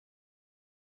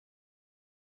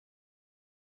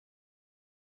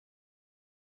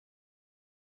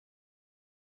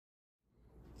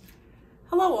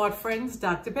Hello art friends,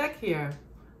 Dr. Beck here.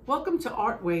 Welcome to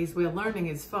Artwazze, where learning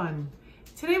is fun.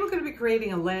 Today we're going to be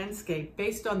creating a landscape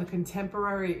based on the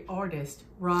contemporary artist,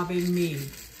 Robin Mead.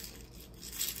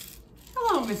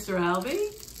 Hello, Mr.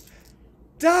 Alvey.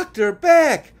 Dr.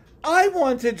 Beck, I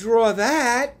want to draw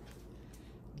that.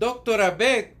 Doctora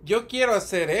Beck, yo quiero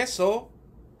hacer eso.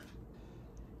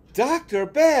 Dr.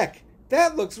 Beck,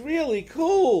 that looks really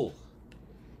cool.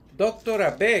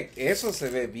 Doctora Beck, eso se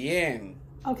ve bien.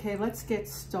 Okay, let's get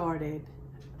started.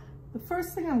 The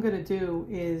first thing I'm going to do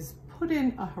is put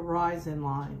in a horizon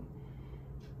line.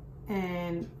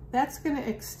 And that's going to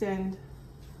extend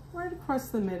right across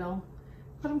the middle.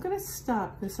 But I'm going to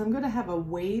stop because I'm going to have a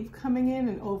wave coming in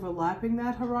and overlapping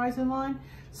that horizon line.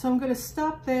 So I'm going to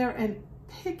stop there and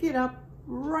pick it up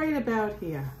right about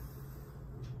here.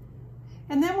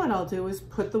 And then what I'll do is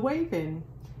put the wave in.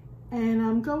 And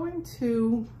I'm going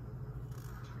to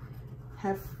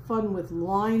have fun with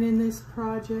line in this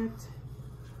project.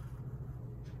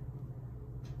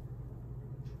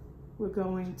 We're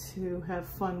going to have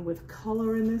fun with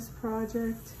color in this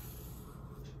project.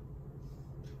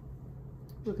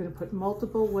 We're going to put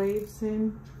multiple waves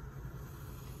in.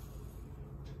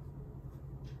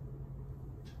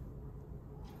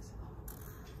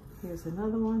 Here's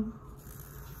another one.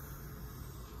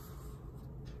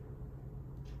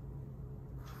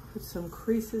 Put some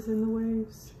creases in the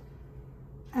waves.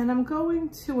 And I'm going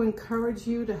to encourage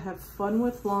you to have fun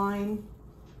with line.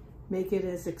 Make it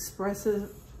as expressive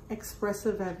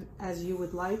as you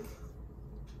would like.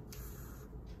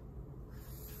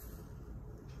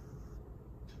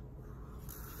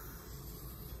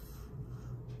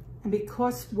 And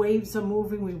because waves are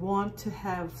moving, we want to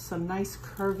have some nice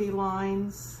curvy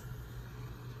lines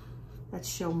that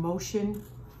show motion.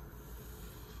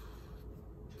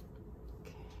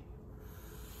 Okay.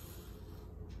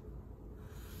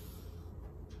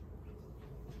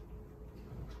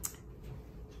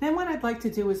 Then what I'd like to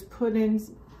do is put in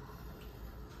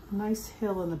a nice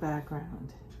hill in the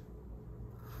background.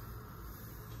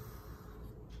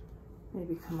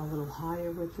 Maybe come a little higher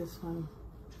with this one.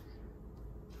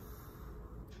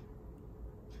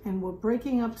 And we're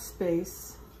breaking up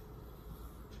space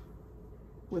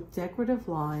with decorative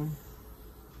line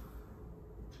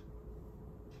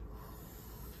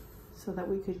so that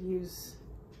we could use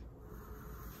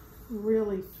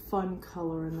really fun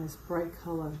color in this, bright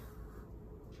color.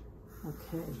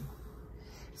 Okay,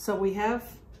 so we have,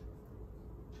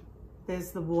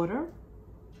 there's the water,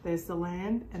 there's the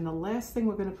land, and the last thing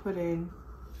we're going to put in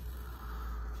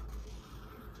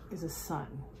is a sun.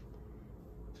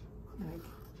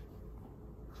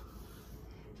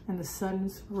 And the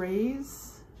sun's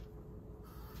rays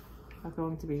are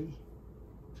going to be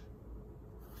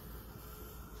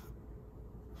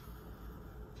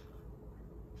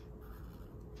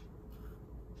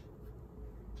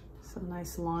some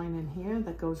nice line in here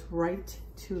that goes right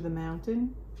to the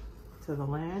mountain, to the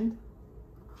land.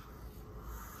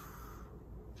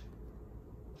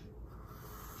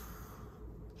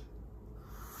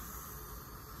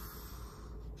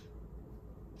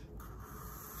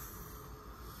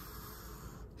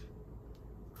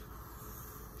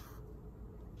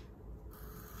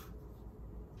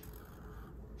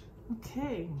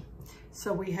 Okay,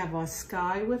 so we have our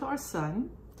sky with our sun,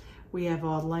 we have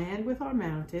our land with our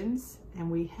mountains,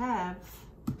 and we have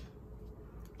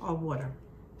our water.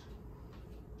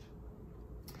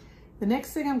 The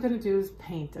next thing I'm going to do is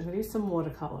paint. I'm going to use some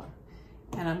watercolor,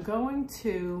 and I'm going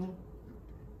to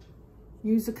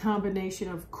use a combination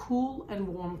of cool and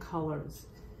warm colors.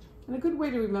 And a good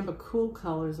way to remember cool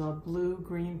colors are blue,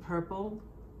 green, purple.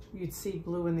 You'd see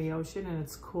blue in the ocean and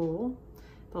it's cool.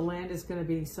 The land is going to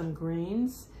be some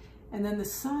greens, and then the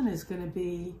sun is going to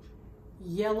be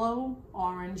yellow,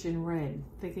 orange, and red,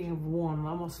 thinking of warm,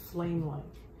 almost flame-like.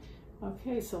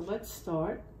 Okay, so let's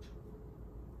start.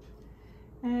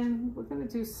 And we're going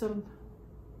to do some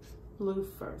blue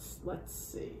first. Let's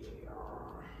see.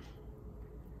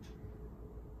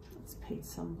 Let's paint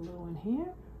some blue in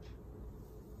here.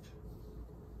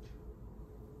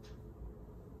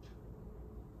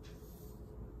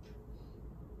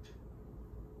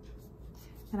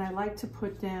 And I like to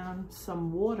put down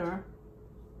some water.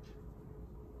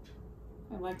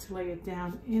 I like to lay it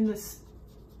down in this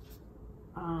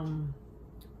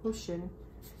ocean.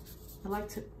 I like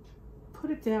to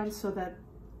put it down so that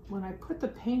when I put the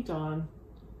paint on,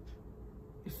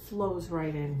 it flows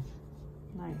right in.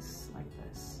 Nice, like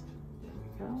this. There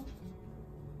we go.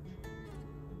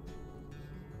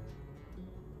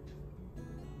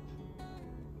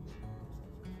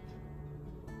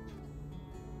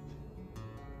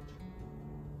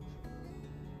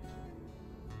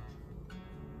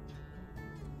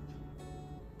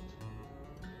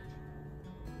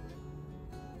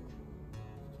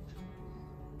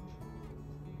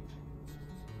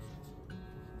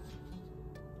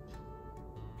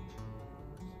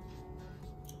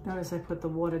 Notice I put the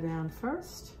water down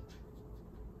first.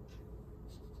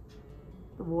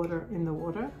 The water in the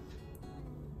water.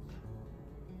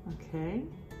 Okay,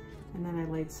 and then I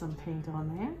laid some paint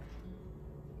on there.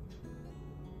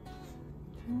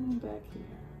 And back here.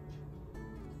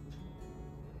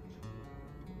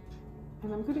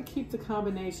 And I'm going to keep the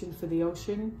combination for the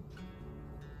ocean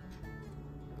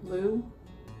blue,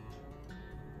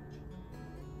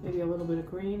 maybe a little bit of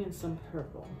green and some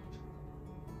purple.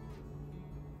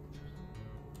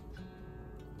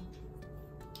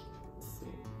 Let's see,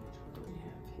 what do we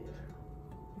have here?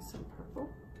 Some purple.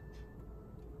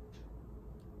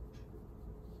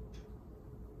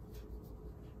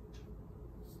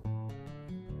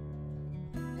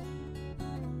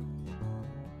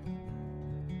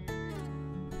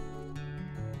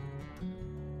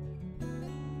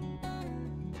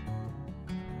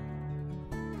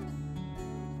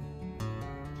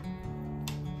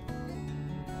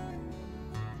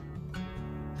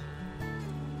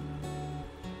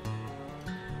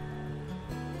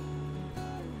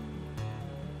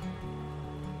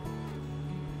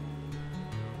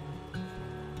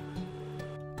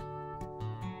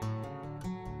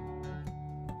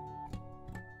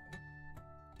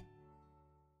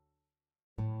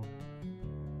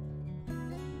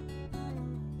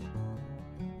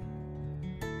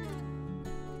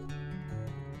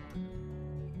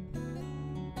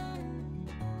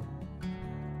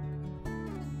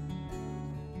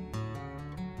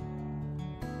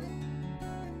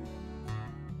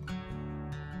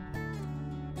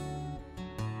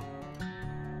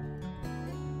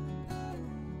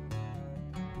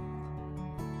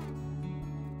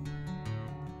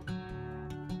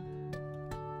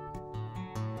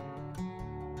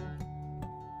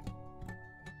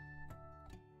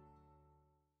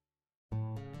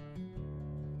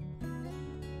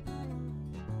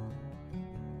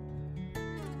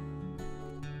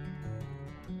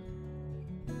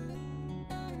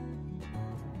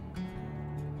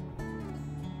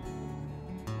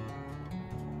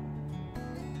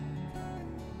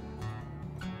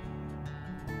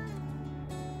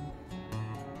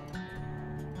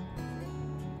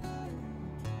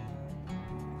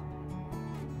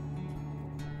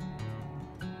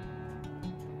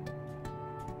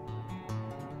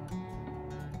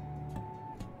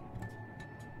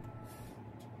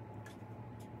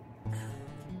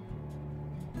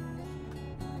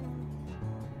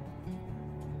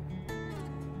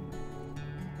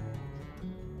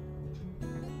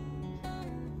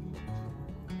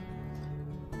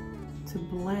 To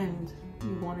blend,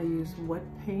 you want to use wet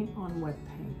paint on wet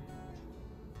paint.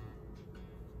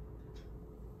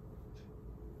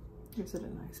 Gives it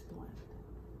a nice blend.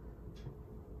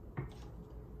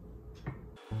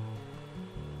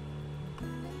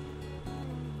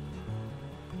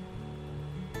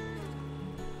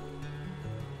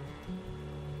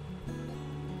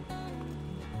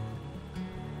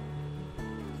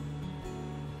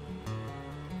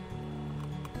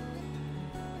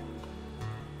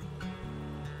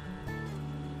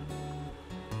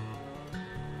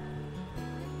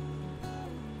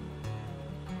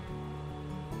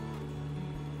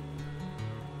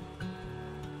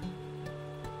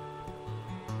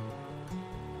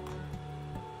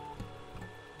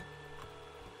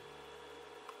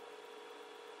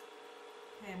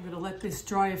 I'm going to let this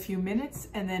dry a few minutes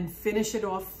and then finish it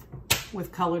off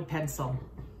with colored pencil.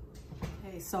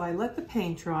 Okay, so I let the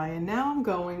paint dry and now I'm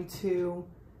going to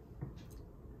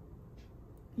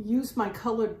use my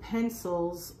colored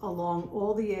pencils along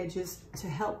all the edges to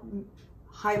help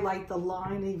highlight the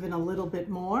line even a little bit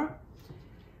more.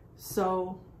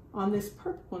 So on this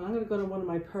purple one, I'm going to go to one of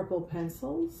my purple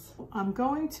pencils. I'm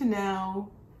going to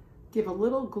now give a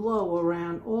little glow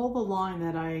around all the line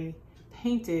that I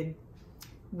painted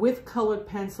with colored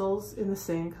pencils in the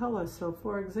same color. So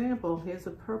for example, here's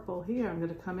a purple here. I'm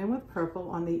going to come in with purple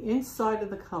on the inside of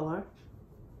the color.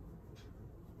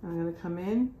 I'm going to come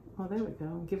in, oh there we go,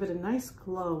 and give it a nice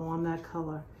glow on that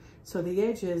color. So the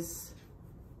edges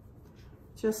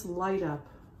just light up.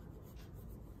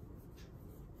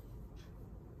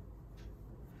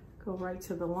 Go right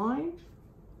to the line.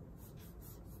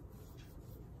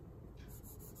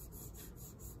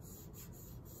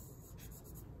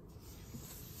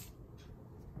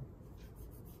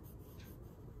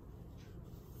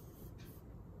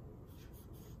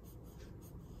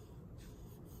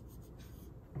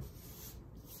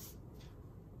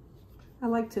 I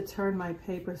like to turn my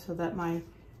paper so that my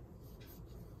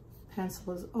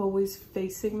pencil is always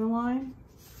facing the line.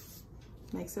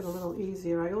 Makes it a little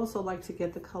easier. I also like to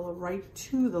get the color right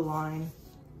to the line.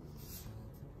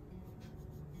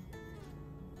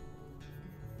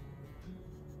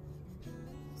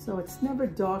 So it's never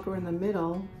darker in the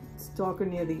middle, it's darker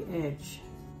near the edge.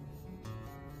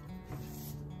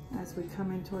 As we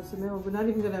come in towards the middle, we're not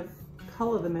even going to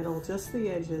color the middle, just the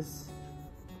edges.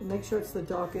 We'll make sure it's the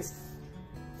darkest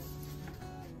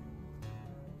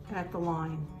at the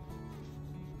line.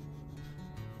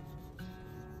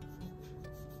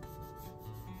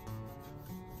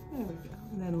 There we go.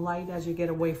 And then light as you get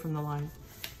away from the line.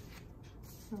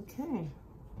 Okay.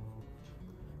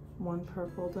 One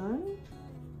purple done.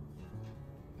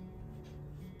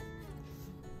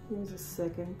 Here's a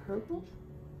second purple.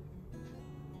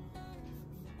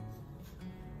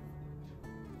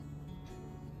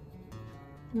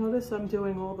 Notice I'm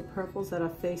doing all the purples that are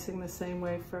facing the same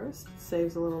way first.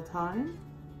 Saves a little time.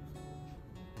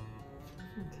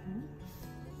 Okay.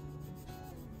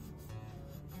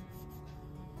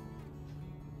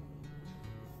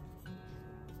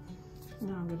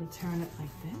 Now I'm going to turn it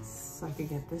like this so I can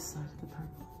get this side of the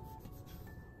purple.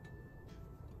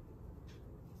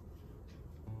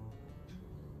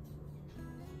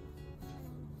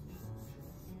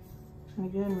 And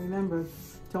again, remember,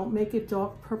 don't make it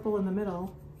dark purple in the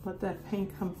middle. Let that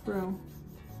paint come through.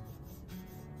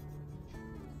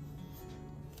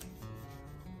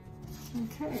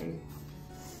 Okay.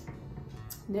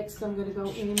 Next I'm going to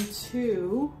go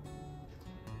into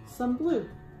some blue.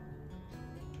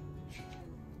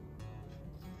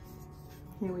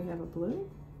 Here we have a blue.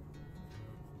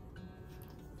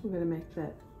 We're going to make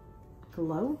that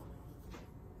glow.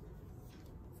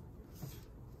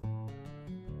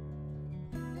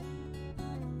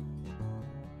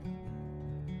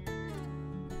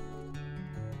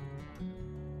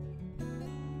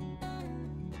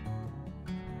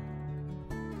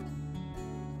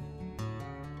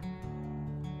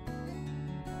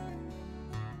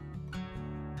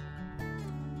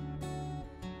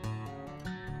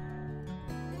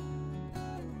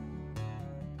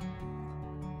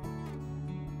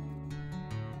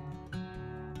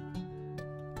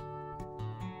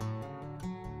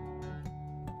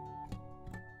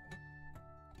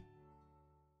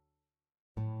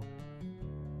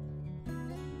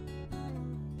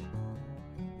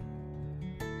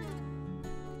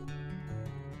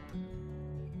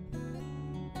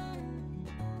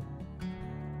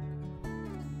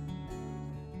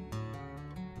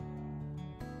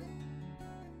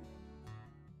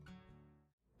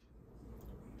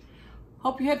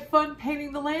 Hope you had fun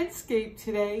painting the landscape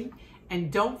today.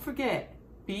 And don't forget,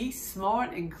 be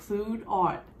smart, include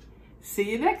art.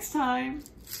 See you next time.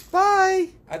 Bye.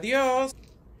 Adiós.